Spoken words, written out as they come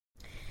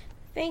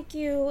Thank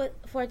you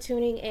for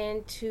tuning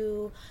in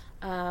to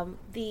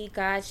the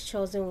God's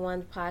Chosen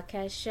One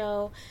podcast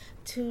show.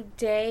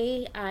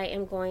 Today, I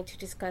am going to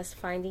discuss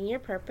finding your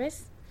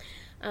purpose,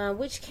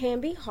 which can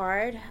be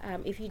hard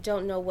if you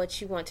don't know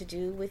what you want to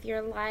do with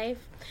your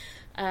life.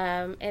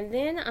 And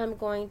then I'm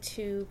going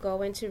to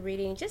go into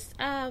reading just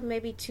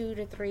maybe 2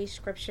 to 3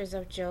 scriptures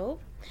of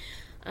Job.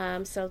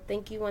 So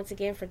thank you once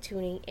again for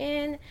tuning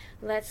in.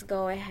 Let's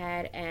go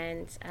ahead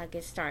and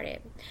get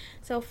started.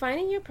 So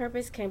finding your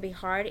purpose can be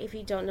hard if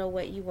you don't know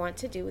what you want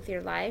to do with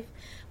your life,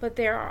 but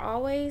there are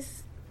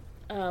ways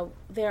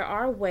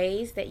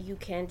that you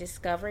can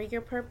discover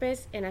your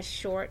purpose in a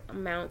short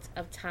amount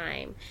of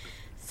time.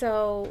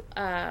 So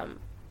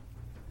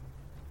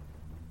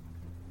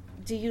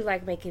do you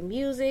like making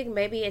music?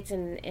 Maybe it's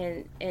in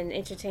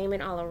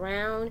entertainment all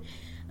around.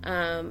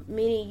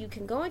 Meaning you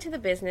can go into the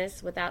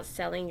business without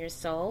selling your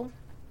soul.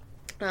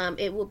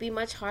 It will be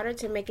much harder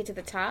to make it to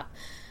the top,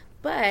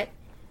 but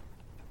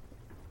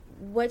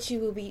what you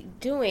will be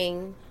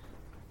doing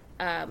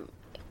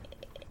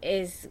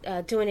is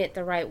doing it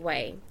the right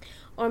way.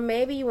 Or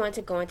maybe you want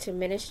to go into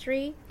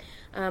ministry.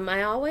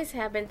 I always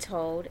have been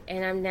told,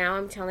 and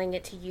I'm telling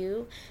it to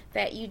you,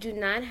 that you do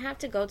not have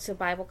to go to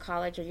Bible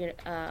college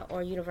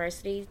or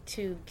university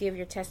to give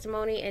your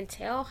testimony and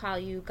tell how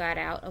you got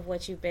out of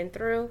what you've been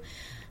through.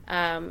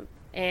 And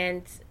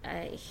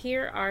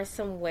here are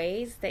some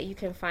ways that you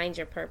can find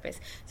your purpose.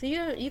 So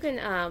you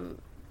can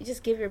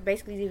just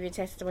basically give your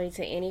testimony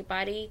to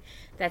anybody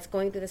that's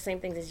going through the same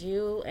things as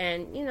you.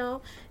 And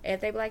if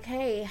they be like,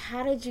 "Hey,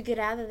 how did you get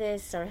out of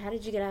this?" or "How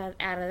did you get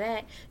out of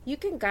that?" You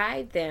can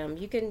guide them.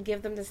 You can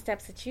give them the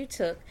steps that you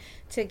took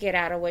to get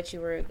out of what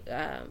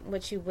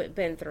you've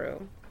been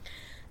through.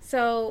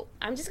 So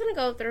I'm just gonna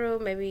go through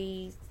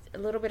maybe a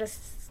little bit of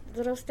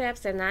little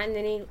steps and not in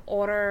any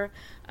order.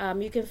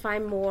 You can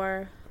find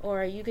more,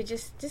 or you could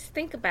just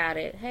think about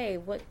it. Hey,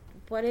 what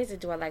is it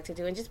do I like to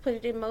do, and just put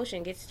it in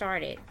motion. Get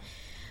started.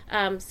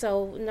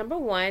 So number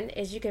one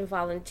is you can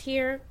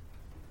volunteer,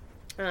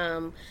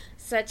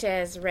 such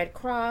as Red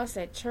Cross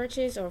at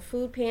churches or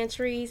food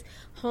pantries,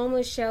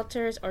 homeless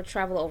shelters, or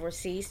travel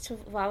overseas to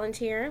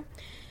volunteer.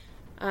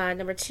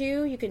 Number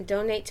two, you can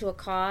donate to a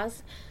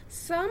cause.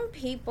 Some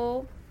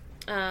people's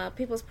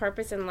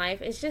purpose in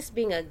life is just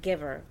being a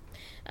giver,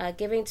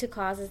 giving to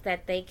causes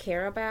that they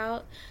care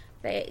about.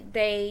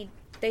 They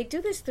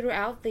do this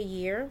throughout the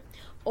year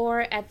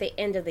or at the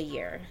end of the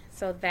year.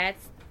 So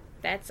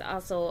that's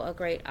also a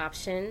great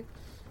option.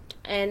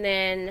 And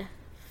then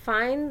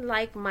find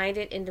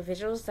like-minded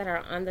individuals that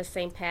are on the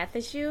same path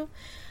as you.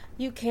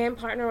 You can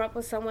partner up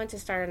with someone to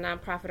start a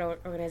nonprofit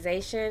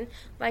organization.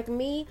 Like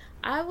me,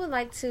 I would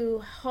like to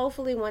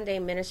hopefully one day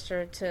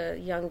minister to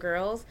young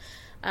girls,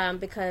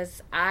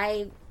 because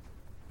I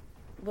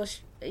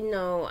was,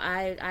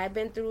 I've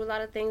been through a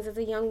lot of things as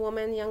a young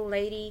woman, young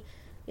lady,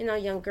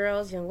 young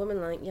girls, young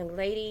women, young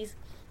ladies,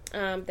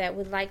 that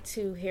would like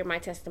to hear my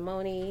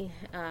testimony,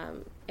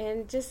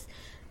 and just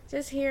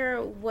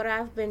hear what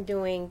I've been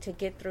doing to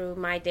get through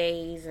my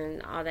days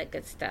and all that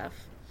good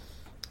stuff.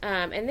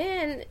 And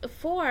then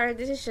four,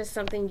 this is just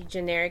something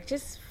generic.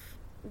 Just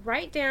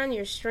write down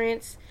your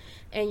strengths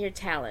and your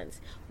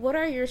talents. What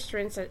are your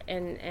strengths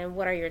and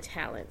what are your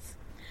talents?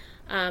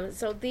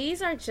 So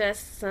these are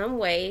just some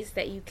ways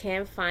that you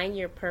can find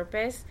your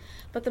purpose,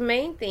 but the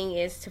main thing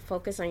is to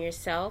focus on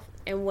yourself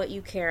and what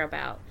you care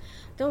about.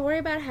 Don't worry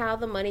about how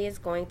the money is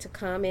going to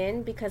come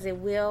in, because it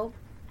will,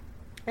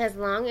 as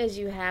long as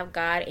you have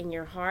God in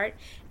your heart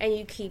and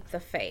you keep the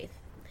faith.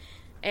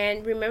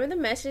 And remember the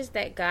message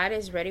that God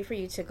is ready for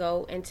you to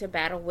go into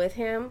battle with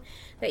Him,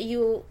 that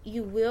you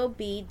will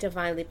be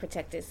divinely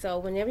protected. So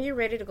whenever you're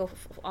ready to go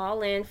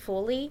all in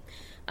fully,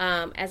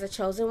 as a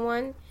chosen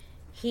one,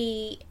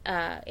 He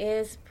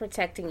is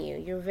protecting you.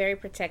 You're very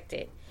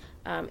protected.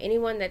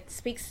 Anyone that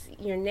speaks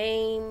your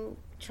name,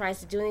 tries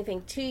to do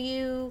anything to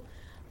you,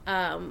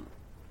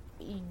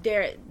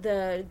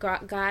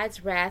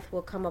 God's wrath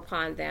will come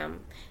upon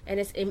them, and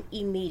it's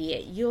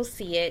immediate. You'll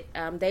see it.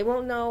 They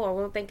won't know or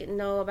won't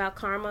know about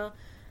karma.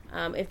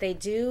 If they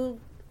do,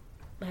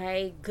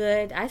 hey,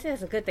 good. I say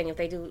it's a good thing if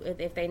they do.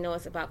 If they know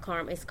it's about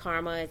karma, it's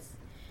karma.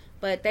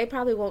 But they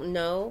probably won't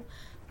know.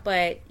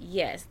 But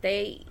yes,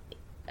 they.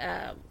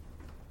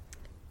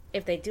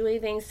 If they do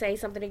anything, say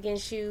something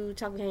against you,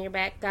 talk behind your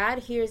back, God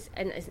hears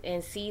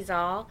and sees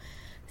all.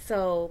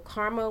 So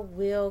karma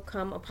will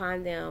come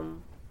upon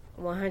them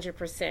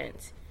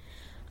 100%.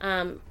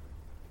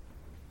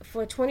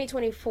 For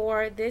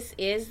 2024, this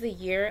is the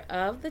year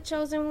of the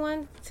chosen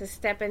one to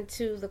step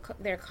into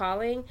their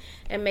calling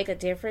and make a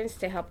difference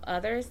to help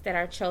others that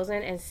are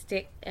chosen and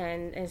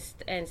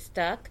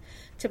stuck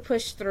to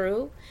push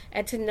through,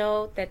 and to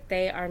know that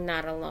they are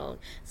not alone.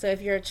 So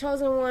if you're a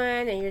chosen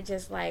one and you're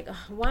just like,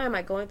 why am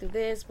I going through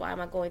this? Why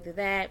am I going through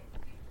that?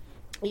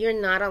 You're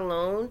not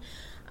alone.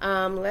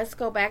 Let's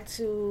go back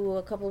to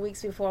a couple of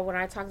weeks before when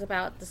I talked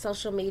about the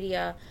social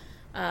media,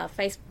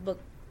 Facebook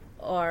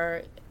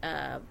or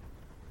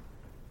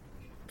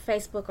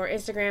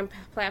Instagram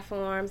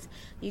platforms.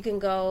 You can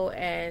go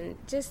and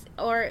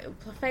or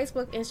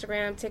Facebook,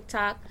 Instagram,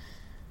 TikTok.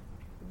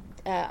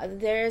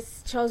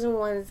 There's chosen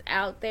ones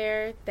out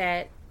there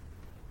that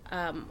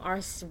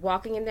are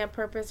walking in their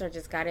purpose or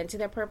just got into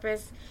their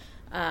purpose.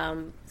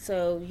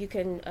 So you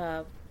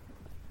can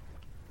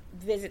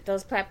visit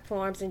those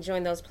platforms and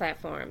join those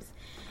platforms.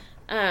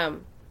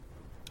 Um,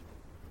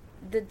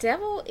 the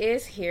devil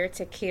is here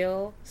to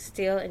kill,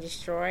 steal, and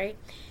destroy.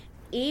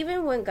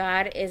 Even when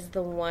God is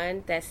the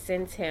one that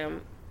sends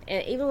him,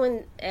 and even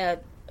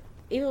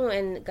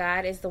when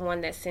God is the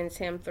one that sends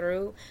him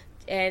through,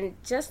 and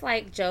just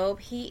like Job,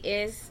 he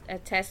is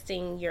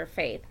testing your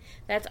faith.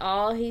 That's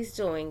all he's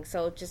doing.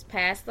 So just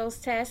pass those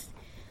tests.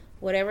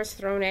 Whatever's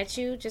thrown at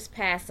you, just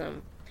pass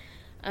them.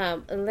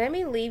 Let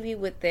me leave you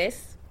with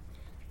this.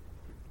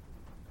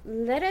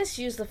 Let us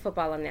use the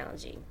football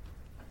analogy.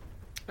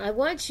 I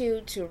want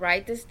you to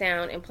write this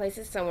down and place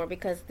it somewhere,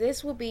 because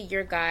this will be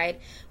your guide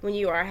when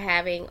you are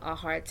having a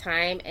hard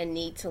time and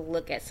need to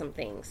look at some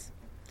things.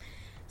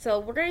 So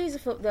we're going to use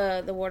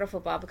the word of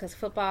football, because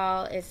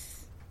football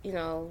is,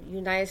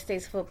 United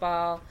States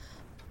football,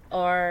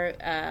 or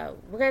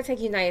we're going to take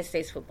United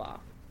States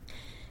football.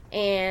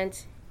 And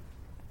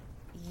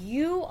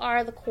you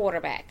are the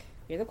quarterback.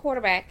 You're the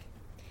quarterback.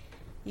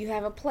 You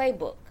have a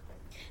playbook.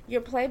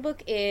 Your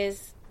playbook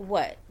is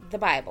what? The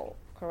Bible,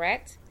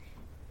 correct?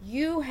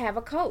 You have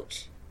a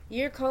coach.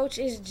 Your coach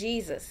is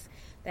Jesus.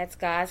 That's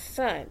God's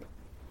son.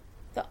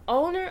 The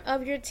owner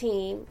of your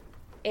team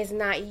is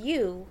not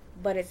you,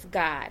 but it's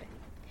God.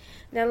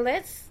 Now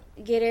let's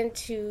get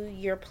into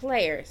your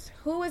players.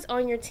 Who is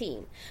on your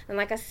team? And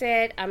like I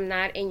said, I'm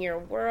not in your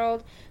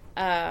world.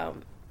 You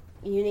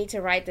need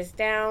to write this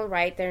down.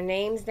 Write their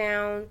names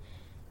down.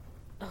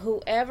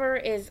 Whoever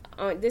is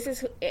on, this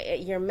is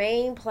your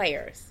main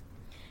players.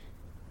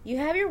 You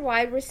have your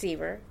wide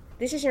receiver.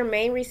 This is your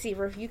main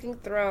receiver who you can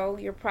throw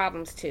your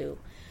problems to,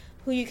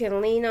 who you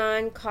can lean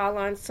on, call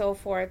on, so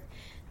forth.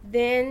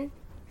 Then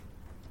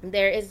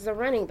there is the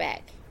running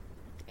back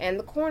and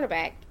the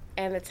cornerback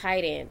and the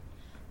tight end.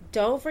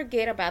 Don't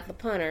forget about the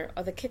punter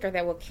or the kicker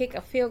that will kick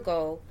a field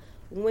goal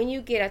when you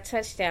get a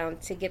touchdown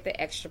to get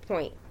the extra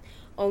point.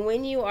 Or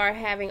when you are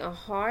having a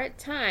hard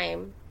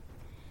time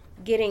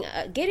getting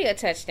a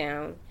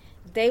touchdown,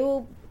 they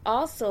will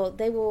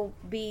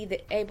be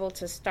able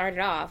to start it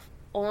off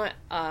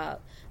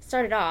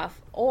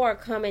or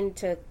come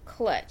into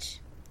clutch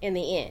in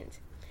the end.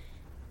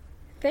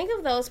 Think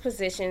of those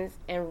positions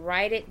and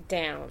write it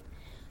down,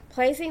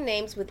 placing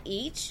names with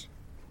each.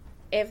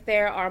 If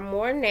there are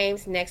more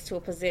names next to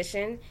a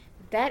position,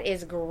 that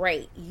is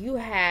great. You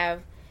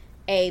have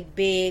a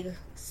big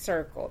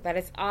circle. That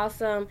is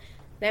awesome.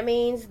 That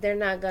means they're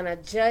not going to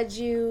judge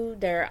you.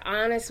 They're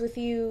honest with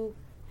you.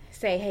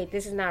 Say, hey,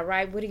 this is not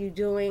right. What are you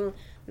doing?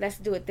 Let's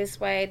do it this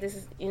way. This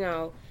is,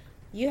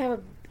 you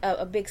have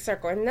a big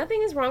circle. And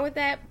nothing is wrong with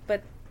that,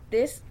 but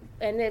this,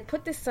 and then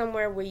put this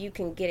somewhere where you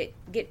can get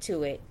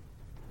to it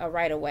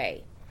right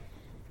away.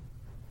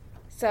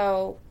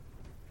 So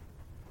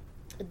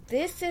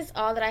this is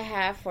all that I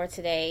have for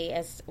today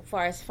as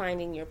far as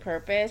finding your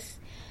purpose.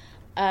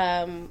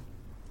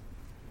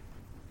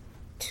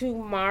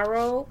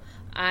 Tomorrow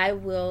I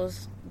will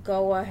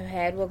go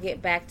ahead. We'll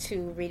get back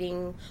to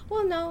reading.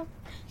 Well, no.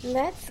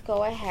 Let's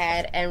go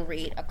ahead and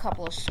read a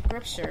couple of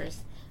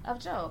scriptures of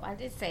Job. I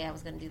did say I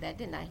was going to do that,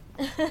 didn't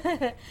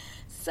I?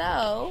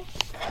 So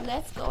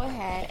let's go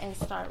ahead and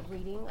start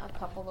reading a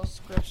couple of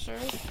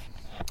scriptures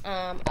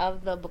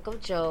of the book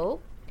of Job.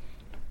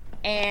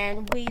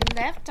 And we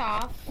left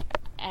off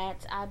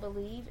at, I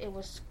believe it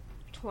was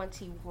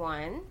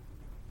 21.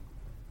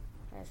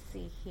 Let's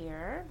see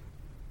here.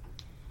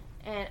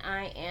 And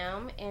I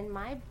am in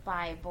my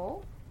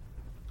Bible.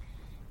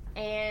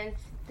 And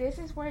this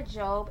is where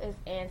Job is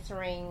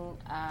answering,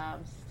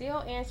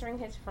 still answering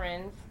his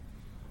friends.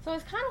 So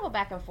it's kind of a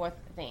back and forth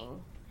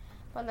thing.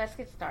 But let's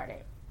get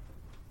started.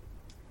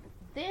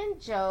 Then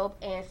Job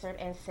answered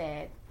and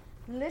said,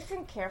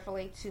 "Listen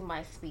carefully to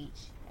my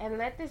speech, and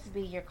let this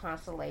be your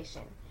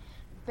consolation.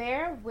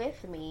 Bear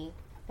with me,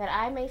 that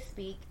I may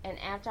speak, and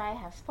after I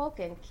have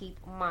spoken, keep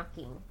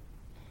mocking.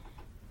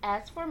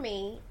 As for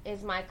me,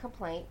 is my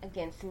complaint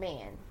against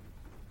man.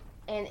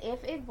 And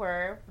if it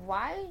were,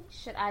 why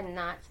should I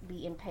not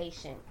be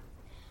impatient?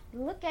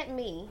 Look at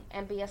me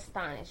and be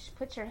astonished.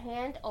 Put your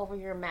hand over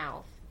your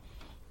mouth.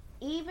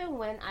 Even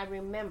when I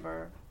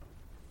remember,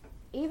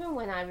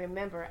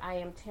 I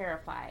am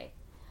terrified,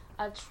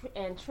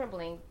 and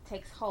trembling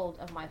takes hold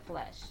of my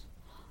flesh.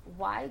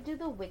 Why do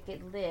the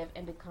wicked live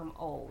and become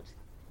old?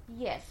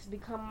 Yes,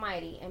 become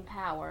mighty in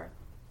power.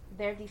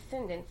 Their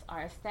descendants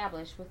are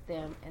established with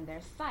them in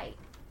their sight,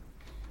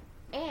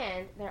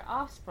 and their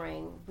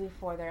offspring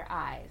before their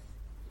eyes.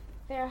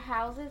 Their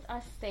houses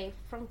are safe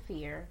from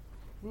fear,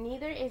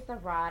 neither is the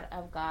rod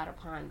of God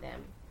upon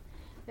them.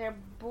 Their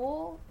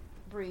bull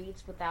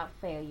breeds without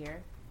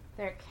failure,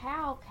 their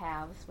cow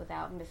calves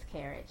without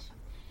miscarriage.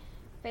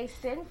 They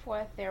send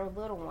forth their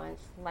little ones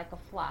like a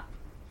flock,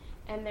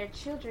 and their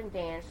children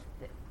dance.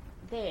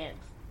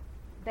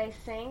 They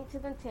sing to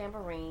the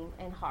tambourine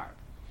and harp,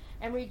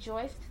 and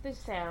rejoice to the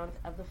sound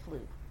of the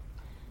flute.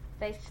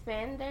 They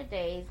spend their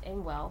days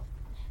in wealth.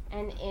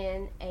 and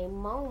in a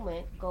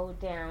moment go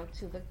down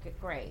to the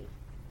grave.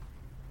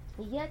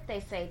 Yet they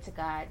say to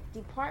God,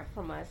 depart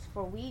from us,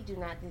 for we do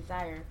not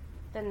desire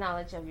the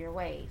knowledge of your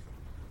ways.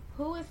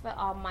 Who is the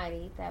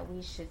Almighty that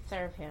we should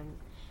serve him?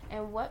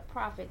 And what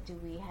profit do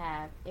we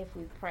have if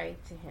we pray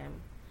to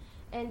him?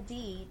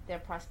 Indeed, their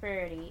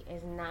prosperity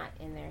is not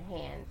in their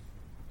hands.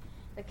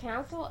 The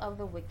counsel of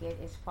the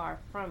wicked is far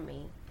from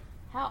me.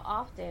 How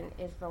often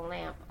is the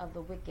lamp of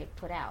the wicked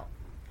put out?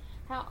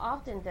 How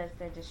often does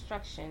their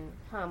destruction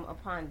come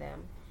upon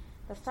them?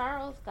 The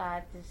sorrows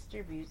God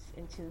distributes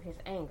into his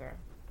anger.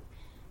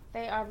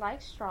 They are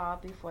like straw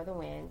before the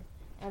wind,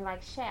 and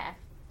like chaff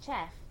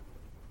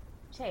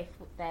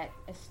that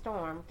a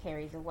storm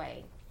carries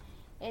away.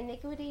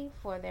 Iniquity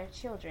for their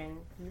children,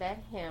 let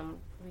him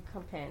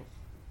recompense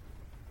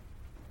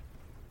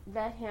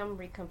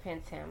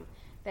him,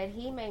 that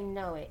he may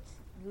know it.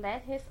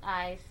 Let his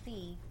eyes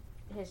see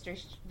his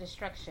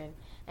destruction,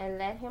 and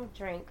let him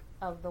drink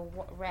of the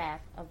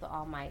wrath of the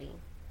Almighty.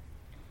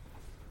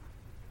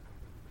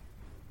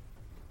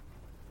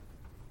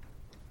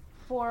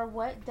 For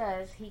what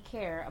does he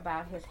care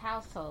about his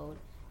household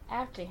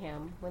after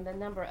him when the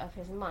number of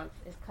his months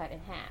is cut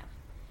in half?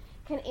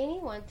 Can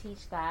anyone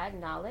teach God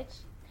knowledge,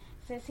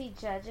 since he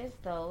judges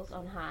those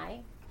on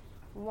high?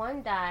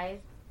 One dies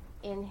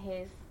in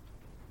his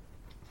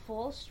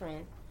full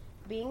strength,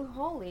 being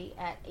wholly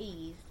at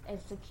ease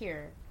and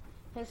secure.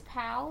 His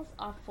bowels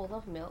are full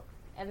of milk,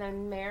 and the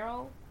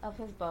marrow of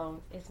his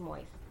bones is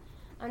moist.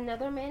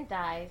 Another man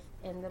dies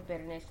in the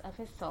bitterness of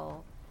his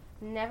soul,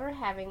 never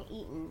having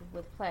eaten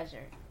with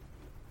pleasure.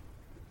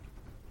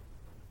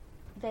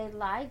 They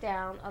lie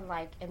down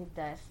alike in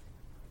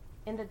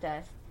the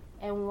dust,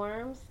 and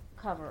worms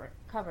cover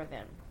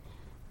them.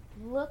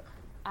 Look,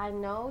 I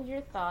know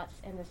your thoughts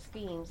and the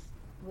schemes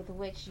with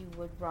which you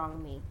would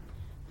wrong me.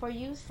 For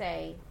you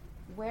say,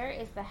 where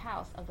is the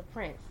house of the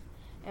prince?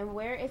 And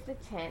where is the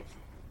tent,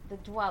 the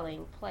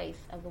dwelling place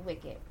of the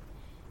wicked?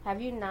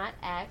 Have you not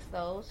asked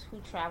those who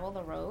travel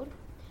the road?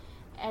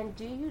 And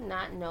do you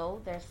not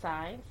know their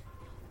signs?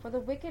 For the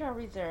wicked are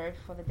reserved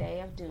for the day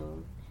of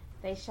doom.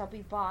 They shall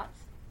be bought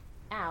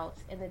out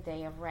in the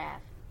day of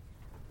wrath.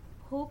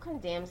 Who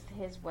condemns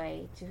his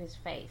way to his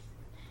face?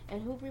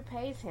 And who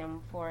repays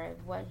him for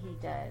what he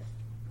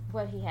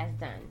has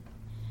done?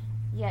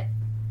 Yet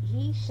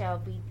he shall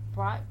be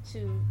brought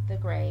to the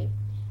grave,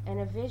 and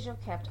a vigil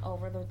kept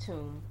over the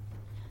tomb.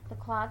 The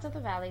clods of the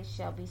valley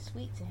shall be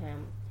sweet to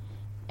him.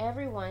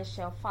 Everyone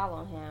shall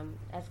follow him,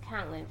 as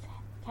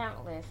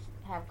countless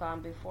have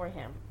gone before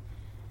him.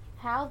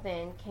 How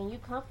then can you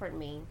comfort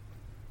me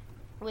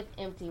with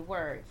empty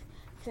words,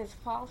 since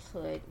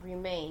falsehood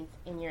remains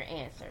in your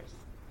answers?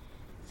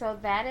 So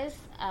that is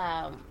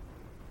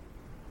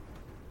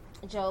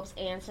Job's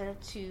answer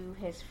to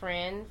his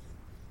friends,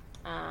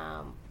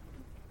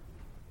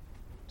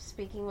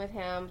 speaking with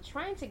him,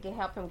 trying to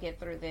help him get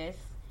through this.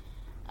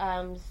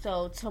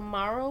 So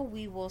tomorrow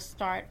we will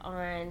start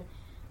on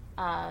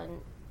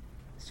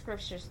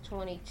Scriptures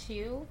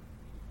 22,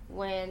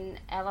 when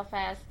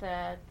Eliphaz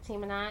the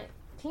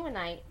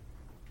Temanite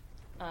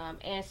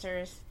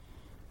answers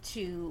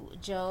to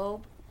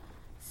Job.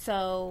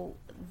 So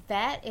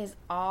that is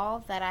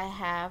all that I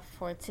have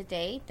for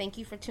today. Thank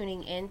you for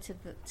tuning in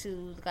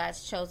to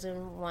God's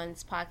Chosen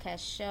Ones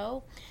podcast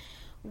show.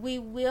 We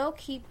will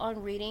keep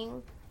on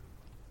reading.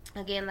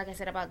 Again, like I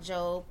said about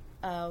Job,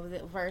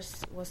 the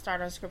verse will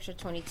start on Scripture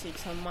 22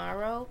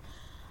 tomorrow.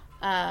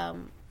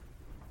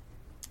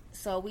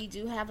 So we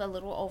do have a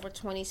little over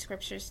 20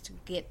 scriptures to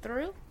get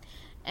through.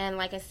 And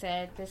like I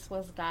said, this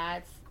was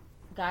God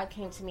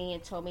came to me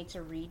and told me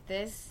to read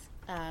this.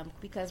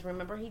 Because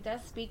remember, he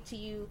does speak to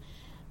you.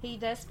 He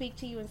does speak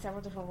to you in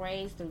several different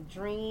ways, through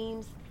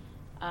dreams,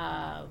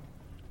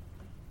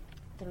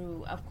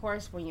 through, of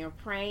course, when you're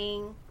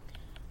praying.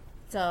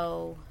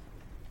 So,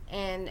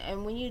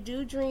 and when you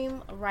do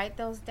dream, write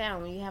those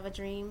down. When you have a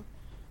dream,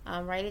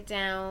 write it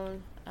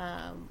down.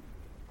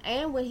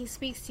 And when he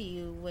speaks to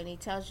you, when he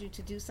tells you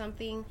to do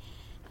something,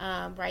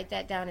 write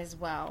that down as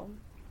well.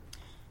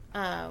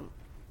 And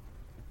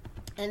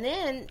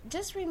then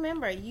just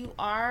remember, you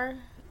are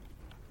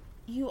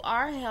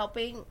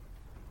helping.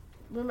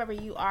 Remember,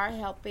 you are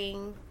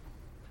helping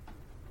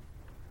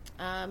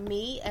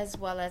me as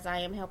well as I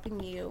am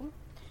helping you,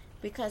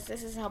 because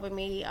this is helping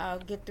me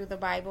get through the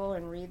Bible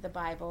and read the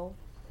Bible.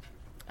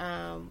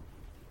 And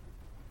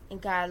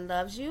God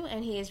loves you,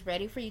 and he is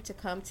ready for you to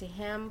come to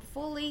him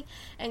fully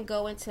and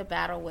go into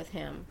battle with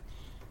him.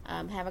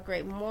 Have a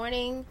great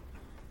morning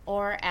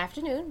or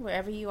afternoon,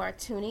 wherever you are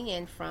tuning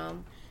in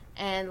from.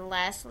 And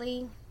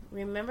lastly,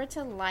 remember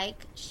to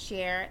like,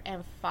 share,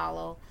 and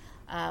follow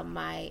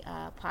my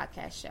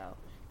podcast show.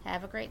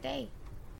 Have a great day.